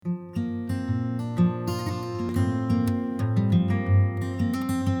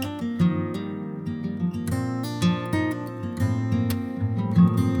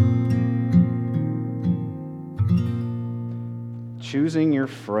Choosing your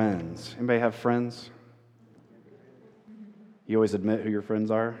friends. Anybody have friends? You always admit who your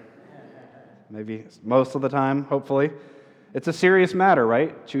friends are? Maybe most of the time, hopefully. It's a serious matter,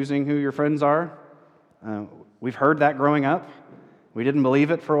 right? Choosing who your friends are. We've heard that growing up. We didn't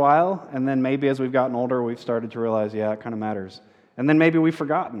believe it for a while, and then maybe as we've gotten older, we've started to realize, yeah, it kind of matters. And then maybe we've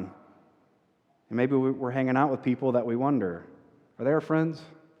forgotten. And maybe we're hanging out with people that we wonder, are they our friends?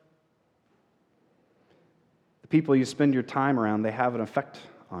 The people you spend your time around, they have an effect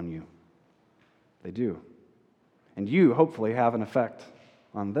on you. They do. And you, hopefully, have an effect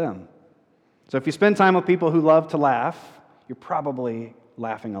on them. So if you spend time with people who love to laugh, you're probably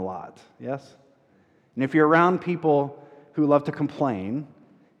laughing a lot, yes? And if you're around people who love to complain,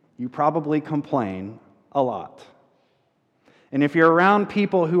 you probably complain a lot. And if you're around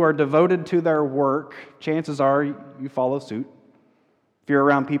people who are devoted to their work, chances are you follow suit. If you're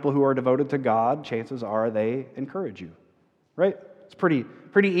around people who are devoted to God, chances are they encourage you, right? It's pretty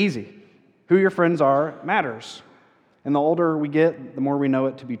easy. Who your friends are matters. And the older we get, the more we know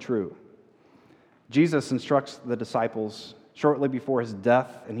it to be true. Jesus instructs the disciples shortly before his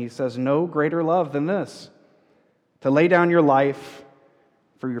death, and he says, no greater love than this, to lay down your life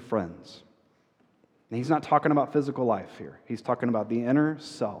for your friends. And he's not talking about physical life here. He's talking about the inner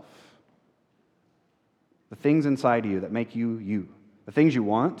self. The things inside you that make you you. The things you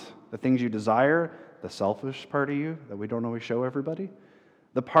want, the things you desire, the selfish part of you that we don't always show everybody.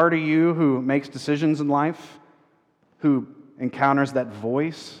 The part of you who makes decisions in life, who encounters that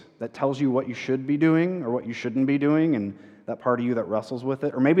voice that tells you what you should be doing or what you shouldn't be doing, and that part of you that wrestles with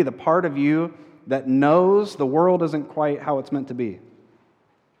it. Or maybe the part of you that knows the world isn't quite how it's meant to be.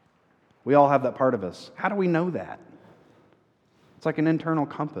 We all have that part of us. How do we know that? It's like an internal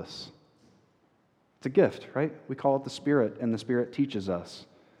compass. It's a gift, right? We call it the Spirit, and the Spirit teaches us.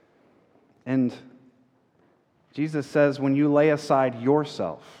 And Jesus says when you lay aside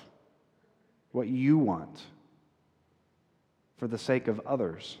yourself, what you want, for the sake of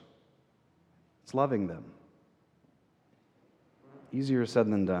others, it's loving them. Easier said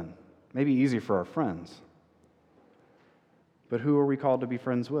than done. Maybe easy for our friends. But who are we called to be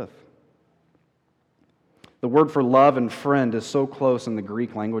friends with? The word for love and friend is so close in the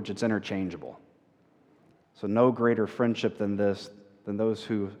Greek language, it's interchangeable. So no greater friendship than this, than those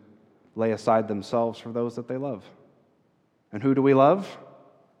who lay aside themselves for those that they love. And who do we love?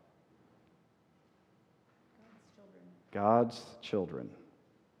 God's children.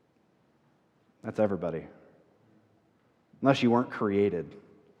 That's everybody. Unless you weren't created,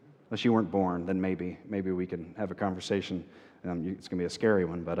 unless you weren't born, then maybe we can have a conversation. It's going to be a scary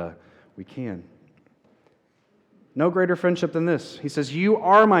one, but we can. No greater friendship than this. He says, you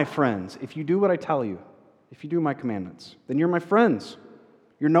are my friends if you do what I tell you, if you do my commandments. Then you're my friends.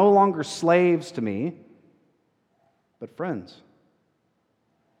 You're no longer slaves to me, but friends.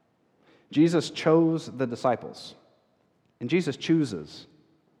 Jesus chose the disciples, and Jesus chooses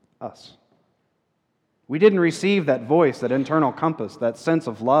us. We didn't receive that voice, that internal compass, that sense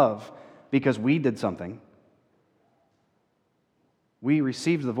of love because we did something. We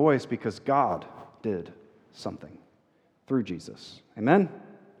received the voice because God did something through Jesus. Amen?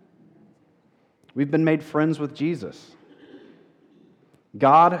 We've been made friends with Jesus.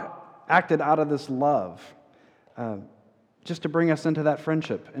 God acted out of this love just to bring us into that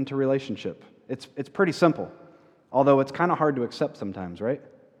friendship, into relationship. It's pretty simple, although it's kind of hard to accept sometimes, right?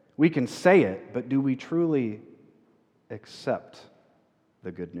 We can say it, but do we truly accept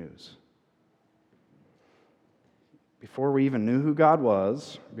the good news? Before we even knew who God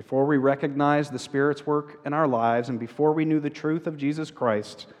was, before we recognized the Spirit's work in our lives, and before we knew the truth of Jesus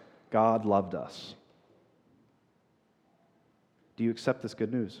Christ, God loved us. Do you accept this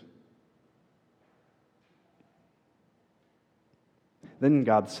good news? Then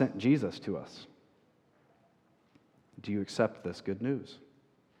God sent Jesus to us. Do you accept this good news?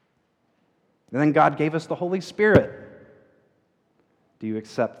 And then God gave us the Holy Spirit. Do you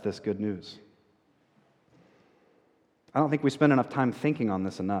accept this good news? I don't think we spend enough time thinking on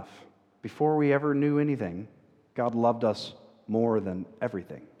this enough. Before we ever knew anything, God loved us more than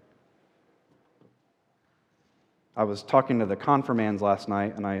everything. I was talking to the confirmands last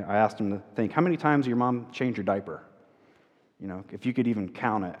night, and I asked them to think, how many times did your mom change your diaper? You know, if you could even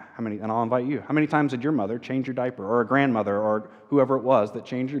count it, how many, and I'll invite you. How many times did your mother change your diaper, or a grandmother, or whoever it was that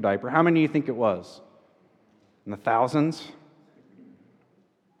changed your diaper? How many do you think it was? In the thousands?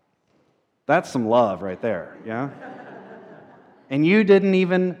 That's some love right there, yeah? And you didn't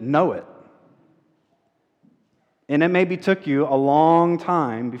even know it. And it maybe took you a long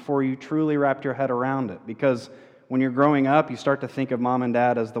time before you truly wrapped your head around it, because when you're growing up, you start to think of mom and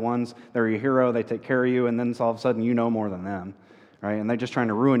dad as the ones that are your hero, they take care of you, and then all of a sudden you know more than them, right? And they're just trying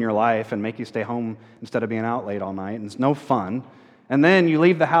to ruin your life and make you stay home instead of being out late all night, and it's no fun. And then you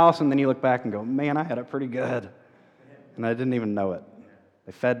leave the house, and then you look back and go, man, I had it pretty good. And I didn't even know it.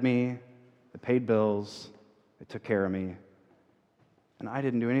 They fed me, they paid bills, they took care of me, and I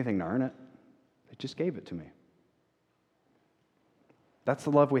didn't do anything to earn it. They just gave it to me. That's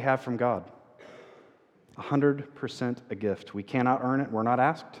the love we have from God. 100% a gift. We cannot earn it. We're not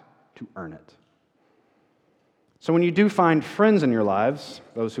asked to earn it. So when you do find friends in your lives,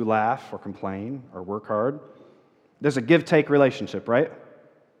 those who laugh or complain or work hard, there's a give-take relationship, right?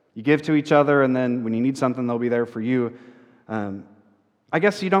 You give to each other, and then when you need something, they'll be there for you. I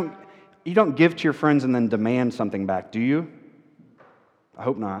guess you don't give to your friends and then demand something back, do you? I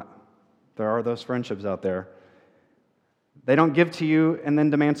hope not. There are those friendships out there. They don't give to you and then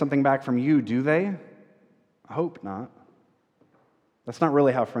demand something back from you, do they? I hope not. That's not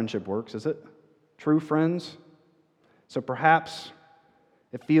really how friendship works, is it? True friends? So perhaps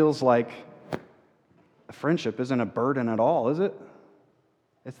it feels like a friendship isn't a burden at all, is it?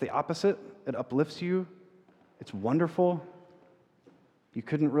 It's the opposite. It uplifts you. It's wonderful. You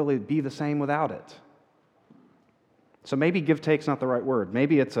couldn't really be the same without it. So maybe give-take's not the right word.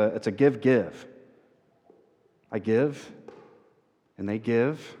 Maybe it's a give-give. I give, and they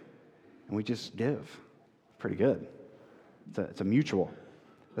give, and we just give. Pretty good. It's a mutual.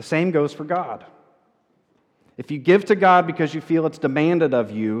 The same goes for God. If you give to God because you feel it's demanded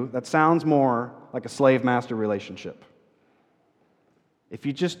of you, that sounds more like a slave-master relationship. If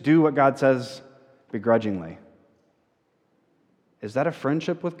you just do what God says begrudgingly, is that a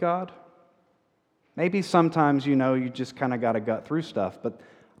friendship with God? Maybe sometimes you just kind of got to gut through stuff, but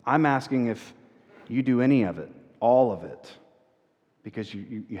I'm asking if you do any of it, all of it, because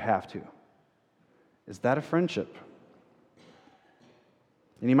you have to. Is that a friendship?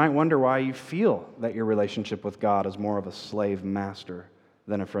 And you might wonder why you feel that your relationship with God is more of a slave-master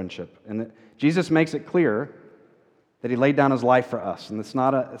than a friendship. And Jesus makes it clear that He laid down His life for us, and it's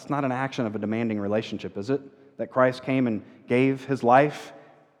not an action of a demanding relationship, is it? That Christ came and gave His life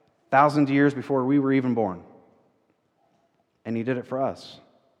thousands of years before we were even born. And He did it for us.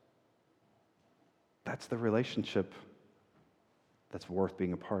 That's the relationship that's worth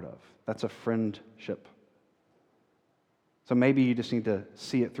being a part of. That's a friendship. So maybe you just need to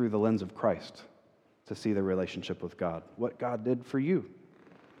see it through the lens of Christ to see the relationship with God, what God did for you.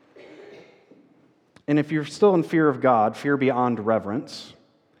 And if you're still in fear of God, fear beyond reverence,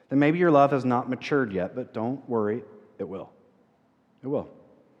 then maybe your love has not matured yet, but don't worry, it will. It will.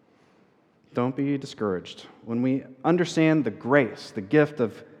 Don't be discouraged. When we understand the grace, the gift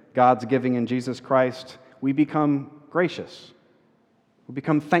of God's giving in Jesus Christ, we become gracious. We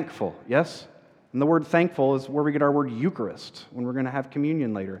become thankful, yes? And the word thankful is where we get our word Eucharist, when we're going to have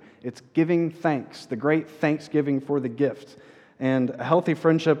communion later. It's giving thanks, the great thanksgiving for the gift. And a healthy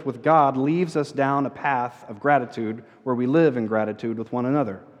friendship with God leaves us down a path of gratitude where we live in gratitude with one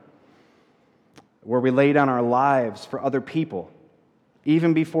another, where we lay down our lives for other people,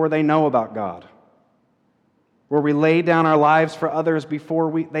 even before they know about God, where we lay down our lives for others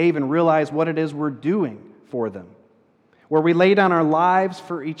before they even realize what it is we're doing for them, where we lay down our lives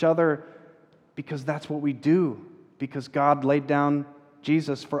for each other because that's what we do, because God laid down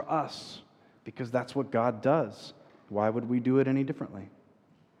Jesus for us, because that's what God does. Why would we do it any differently?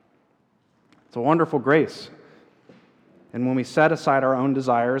 It's a wonderful grace. And when we set aside our own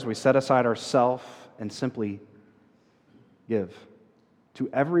desires, we set aside ourself and simply give to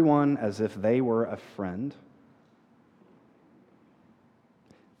everyone as if they were a friend,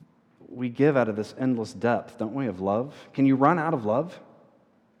 we give out of this endless depth, don't we, of love? Can you run out of love?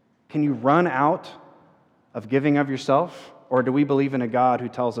 Can you run out of giving of yourself? Or do we believe in a God who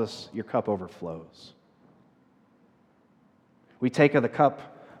tells us your cup overflows? We take of the cup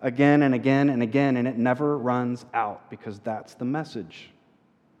again and again and again, and it never runs out because that's the message.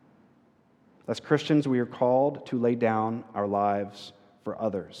 As Christians, we are called to lay down our lives for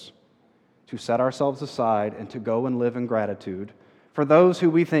others, to set ourselves aside and to go and live in gratitude for those who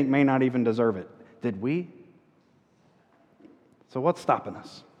we think may not even deserve it. Did we? So what's stopping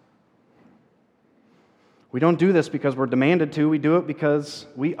us? We don't do this because we're demanded to. We do it because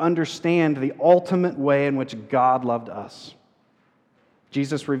we understand the ultimate way in which God loved us.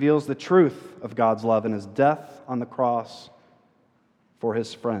 Jesus reveals the truth of God's love in His death on the cross for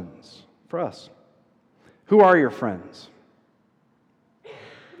His friends, for us. Who are your friends?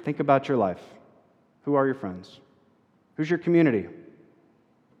 Think about your life. Who are your friends? Who's your community?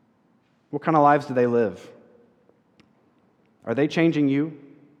 What kind of lives do they live? Are they changing you?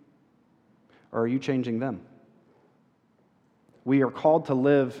 Or are you changing them? We are called to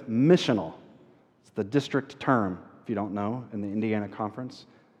live missional. It's the district term if you don't know, in the Indiana Conference.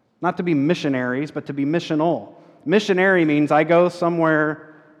 Not to be missionaries, but to be missional. Missionary means I go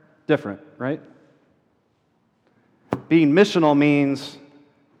somewhere different, right? Being missional means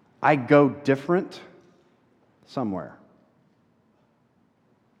I go different somewhere.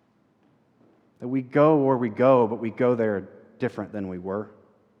 That we go where we go, but we go there different than we were.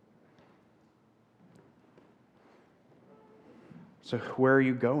 So where are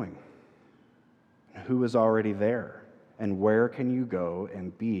you going? Who is already there? And where can you go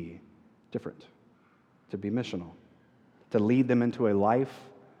and be different? To be missional. To lead them into a life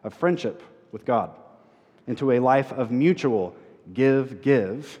of friendship with God. Into a life of mutual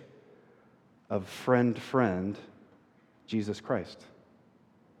give, of friend, Jesus Christ.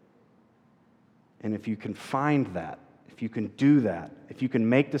 And if you can find that, if you can do that, if you can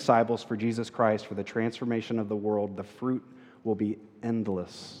make disciples for Jesus Christ, for the transformation of the world, the fruit will be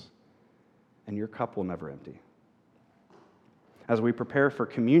endless, and your cup will never empty. As we prepare for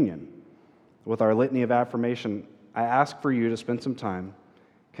communion with our litany of affirmation, I ask for you to spend some time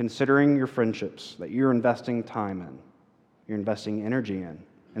considering your friendships that you're investing time in, you're investing energy in,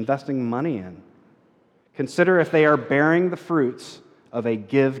 investing money in. Consider if they are bearing the fruits of a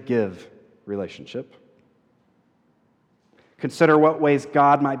give relationship. Consider what ways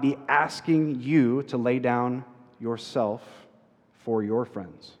God might be asking you to lay down yourself for your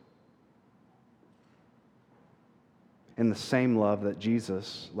friends. In the same love that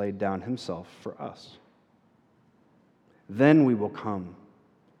Jesus laid down himself for us. Then we will come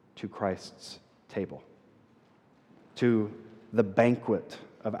to Christ's table, to the banquet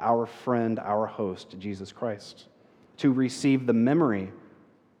of our friend, our host, Jesus Christ, to receive the memory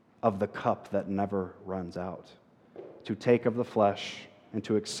of the cup that never runs out, to take of the flesh and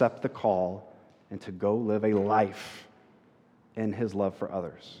to accept the call and to go live a life in his love for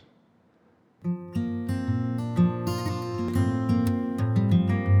others.